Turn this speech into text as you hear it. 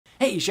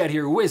Hey, Shad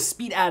here with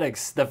Speed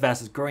Addicts, the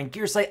fastest growing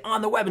gear site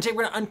on the web, and today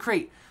we're going to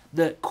uncrate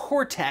the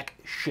Cortech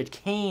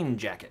Chicane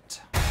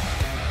jacket.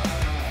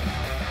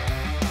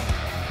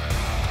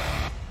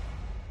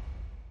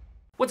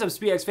 What's up,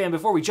 Speed Addicts fan?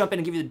 Before we jump in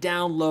and give you the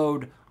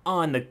download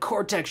on the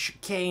Cortech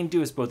Chicane,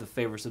 do us both a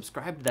favor,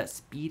 subscribe to that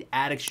Speed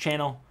Addicts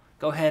channel.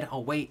 Go ahead,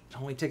 I'll wait, it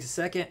only takes a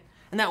second.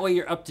 And that way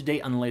you're up to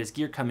date on the latest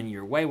gear coming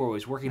your way. We're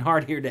always working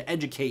hard here to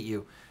educate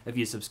you. If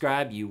you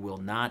subscribe, you will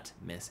not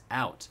miss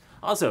out.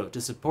 Also, to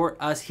support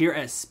us here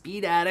at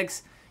Speed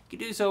Addicts, you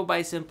can do so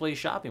by simply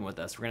shopping with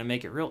us. We're going to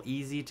make it real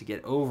easy to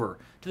get over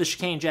to the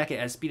Chicane jacket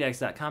at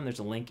speedaddicts.com. There's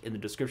a link in the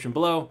description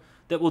below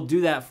that will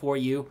do that for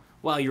you.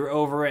 While you're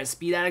over at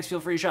Speed Addicts,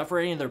 feel free to shop for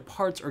any other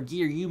parts or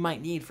gear you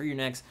might need for your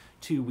next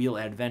two-wheel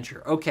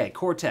adventure. Okay,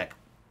 Cortech,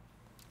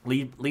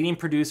 leading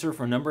producer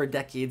for a number of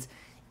decades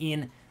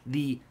in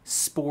the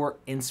sport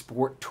and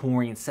sport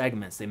touring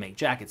segments. They make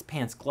jackets,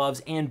 pants,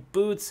 gloves, and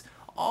boots,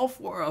 all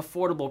for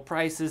affordable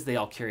prices. They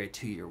all carry a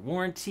 2-year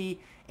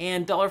warranty,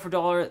 and dollar for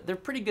dollar, they're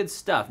pretty good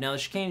stuff. Now, the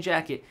Chicane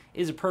jacket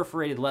is a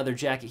perforated leather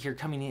jacket here,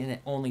 coming in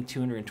at only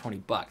 220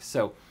 bucks.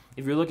 So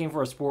if you're looking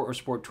for a sport or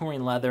sport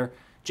touring leather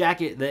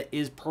jacket that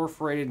is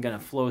perforated, gonna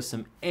flow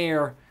some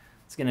air,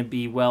 it's gonna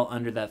be well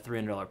under that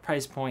 $300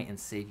 price point and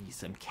save you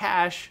some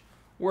cash.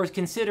 Worth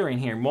considering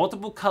here.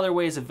 Multiple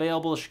colorways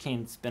available.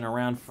 Chicane's been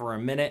around for a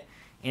minute,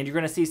 and you're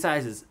gonna see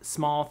sizes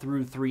small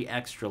through 3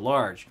 extra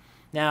large.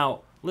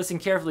 Now, listen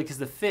carefully because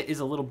the fit is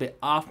a little bit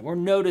off. We're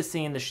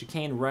noticing the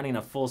Chicane running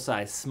a full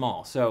size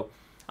small. So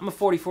I'm a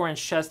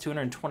 44-inch chest,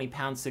 220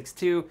 pounds,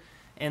 6'2",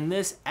 and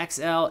this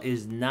XL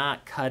is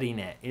not cutting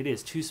it. It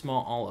is too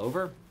small all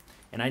over,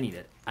 and I need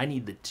it. I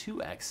need the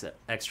 2X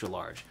extra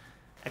large.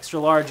 Extra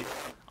large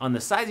on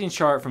the sizing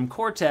chart from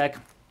Cortech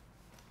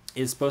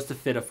is supposed to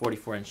fit a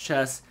 44-inch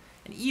chest,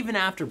 and even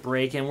after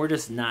break-in, we're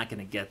just not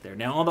gonna get there.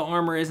 Now, all the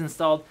armor is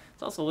installed.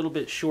 It's also a little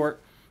bit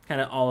short,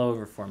 kind of all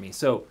over for me.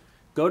 So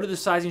go to the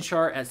sizing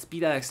chart at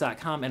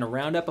speedaddicts.com and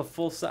round up a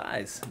full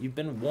size. You've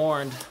been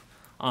warned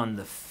on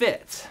the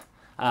fit,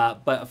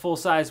 but a full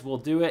size will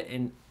do it,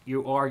 and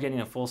you are getting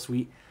a full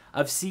suite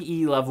of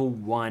CE level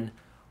 1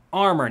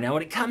 armor. Now,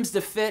 when it comes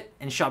to fit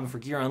and shopping for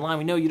gear online,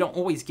 we know you don't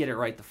always get it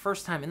right the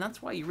first time, and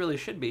that's why you really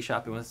should be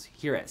shopping with us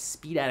here at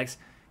Speed Addicts,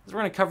 because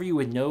we're going to cover you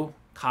with no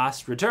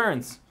cost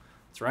returns.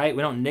 That's right,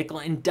 we don't nickel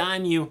and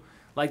dime you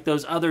like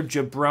those other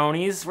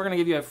jabronis. We're going to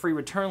give you a free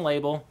return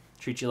label,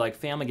 treat you like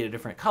family, get a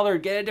different color,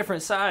 get a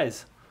different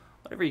size.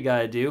 Whatever you got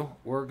to do,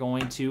 we're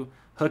going to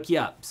hook you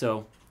up.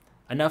 So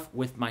enough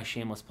with my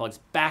shameless plugs.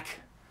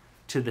 Back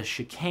to the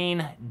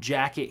Chicane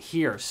jacket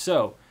here.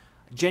 So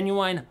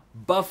genuine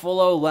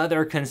buffalo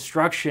leather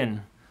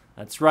construction.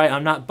 That's right,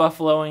 I'm not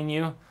buffaloing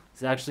you.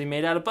 It's actually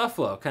made out of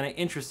buffalo. Kind of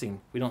interesting.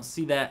 We don't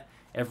see that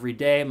every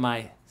day.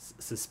 My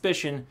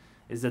suspicion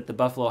is that the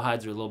buffalo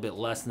hides are a little bit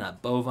less than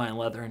that bovine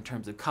leather in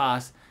terms of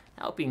cost,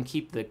 helping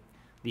keep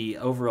the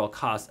overall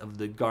cost of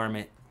the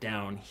garment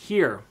down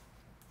here.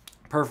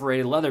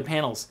 Perforated leather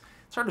panels.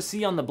 It's hard to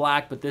see on the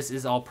black, but this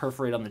is all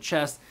perforated on the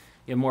chest.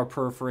 You have more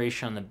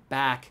perforation on the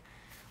back.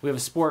 We have a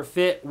sport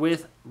fit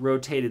with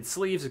rotated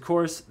sleeves. Of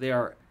course, they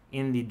are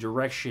in the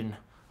direction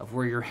of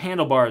where your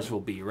handlebars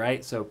will be,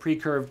 right? So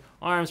pre-curved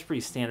arms,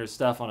 pretty standard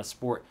stuff on a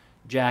sport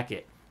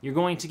jacket. You're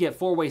going to get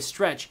 4-way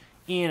stretch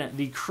in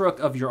the crook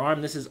of your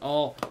arm. This is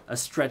all a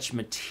stretch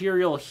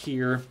material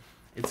here.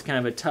 It's kind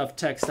of a tough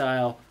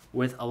textile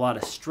with a lot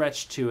of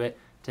stretch to it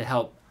to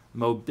help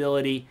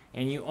mobility,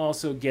 and you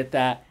also get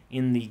that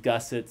in the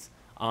gussets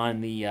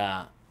on the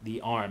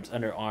arms,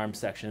 underarm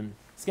section.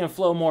 It's going to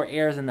flow more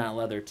air than that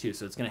leather too,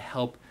 so it's going to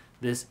help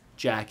this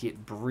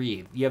jacket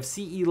breathe. You have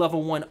CE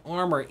level 1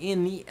 armor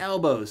in the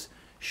elbows,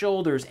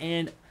 shoulders,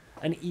 and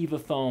an EVA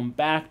foam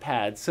back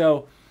pad.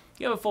 So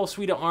you have a full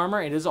suite of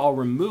armor. It is all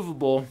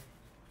removable.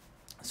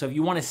 So if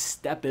you want to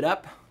step it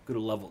up, go to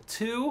level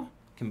 2. You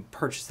can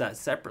purchase that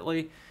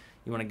separately.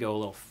 You want to go a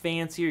little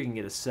fancier, you can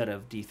get a set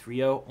of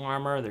D3O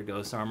armor. Their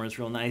Ghost armor is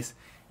real nice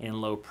and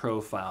low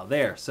profile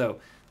there. So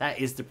that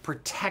is the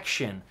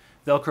protection.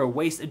 Velcro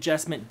waist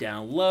adjustment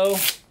down low.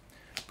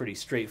 Pretty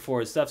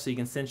straightforward stuff, so you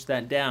can cinch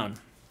that down.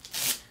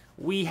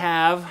 We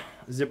have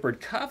zippered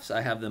cuffs. I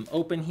have them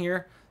open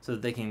here so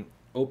that they can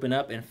open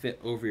up and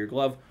fit over your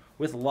glove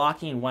with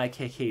locking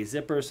YKK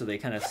zippers, so they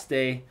kind of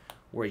stay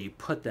where you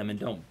put them and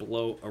don't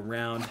blow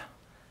around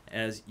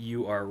as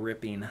you are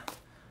ripping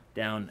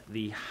down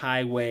the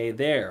highway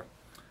there.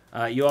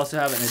 You also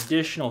have an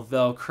additional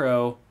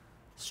Velcro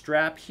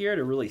strap here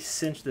to really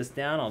cinch this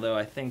down, although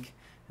I think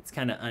it's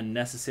kind of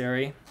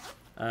unnecessary.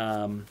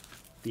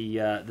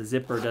 The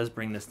zipper does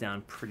bring this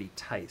down pretty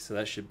tight, so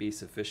that should be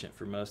sufficient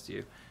for most of you.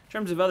 In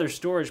terms of other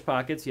storage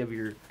pockets, you have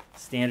your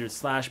standard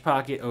slash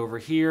pocket over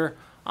here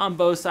on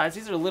both sides.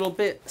 These are a little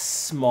bit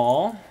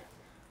small,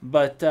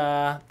 but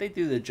they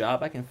do the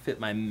job. I can fit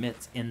my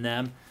mitts in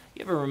them.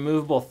 You have a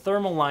removable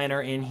thermal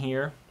liner in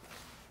here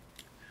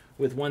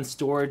with one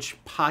storage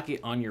pocket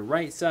on your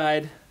right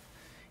side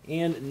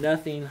and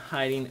nothing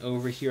hiding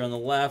over here on the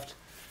left.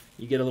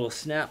 You get a little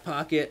snap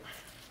pocket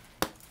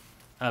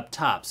up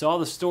top. So all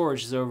the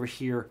storage is over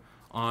here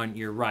on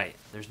your right.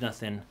 There's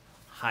nothing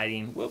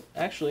hiding. Whoop,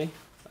 actually,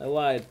 I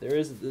lied. There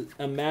is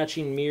a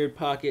matching mirrored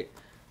pocket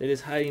that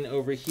is hiding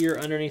over here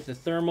underneath the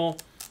thermal.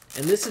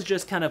 And this is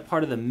just kind of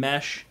part of the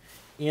mesh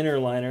inner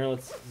liner.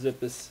 Let's zip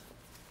this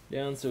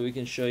down so we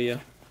can show you,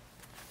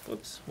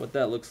 whoops, what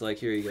that looks like.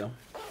 Here you go.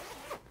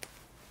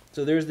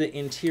 So there's the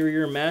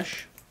interior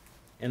mesh,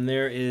 and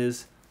there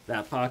is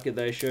that pocket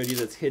that I showed you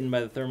that's hidden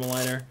by the thermal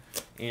liner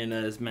and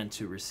is meant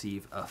to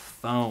receive a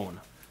phone.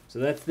 So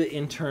that's the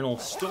internal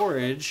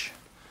storage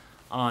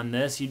on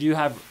this. You do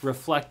have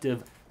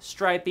reflective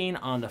striping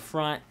on the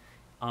front,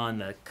 on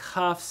the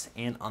cuffs,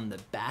 and on the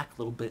back,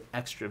 a little bit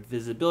extra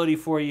visibility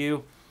for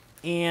you.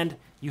 And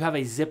you have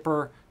a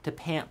zipper to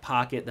pant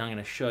pocket that I'm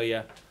going to show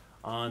you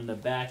on the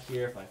back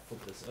here. If I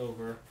flip this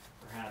over,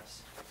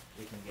 perhaps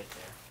we can get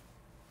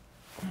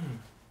there.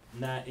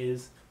 And that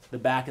is the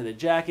back of the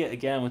jacket,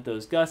 again with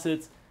those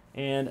gussets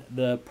and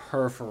the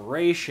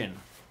perforation.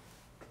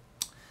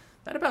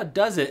 That about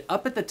does it.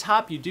 Up at the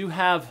top you do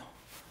have,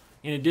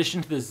 in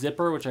addition to the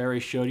zipper, which I already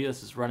showed you,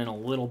 this is running a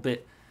little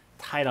bit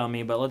tight on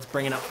me, but let's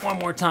bring it up one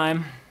more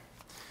time.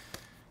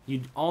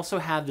 You also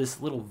have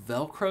this little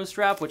Velcro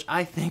strap, which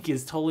I think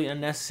is totally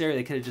unnecessary.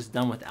 They could have just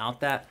done without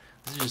that.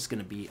 This is just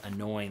going to be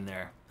annoying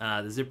there.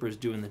 The zipper is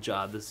doing the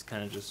job. This is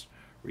kind of just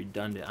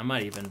redundant. I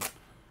might even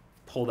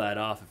pull that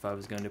off if I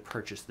was going to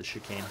purchase the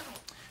Chicane.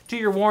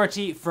 2-year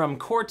warranty from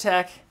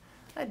Cortech.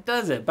 That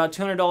does it. About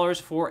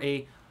 $200 for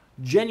a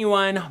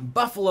genuine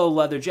buffalo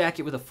leather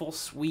jacket with a full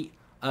suite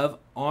of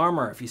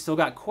armor. If you still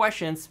got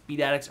questions,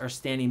 Speed Addicts are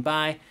standing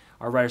by.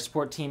 Our rider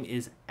support team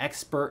is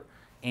expert,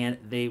 and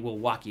they will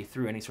walk you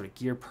through any sort of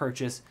gear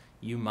purchase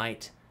you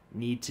might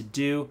need to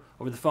do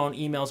over the phone,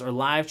 emails, or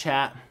live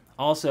chat.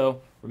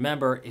 Also,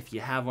 remember, if you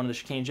have one of the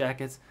Chicane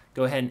jackets,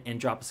 go ahead and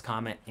drop us a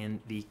comment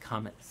in the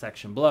comment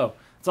section below.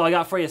 That's all I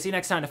got for you. See you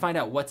next time to find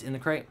out what's in the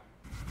crate.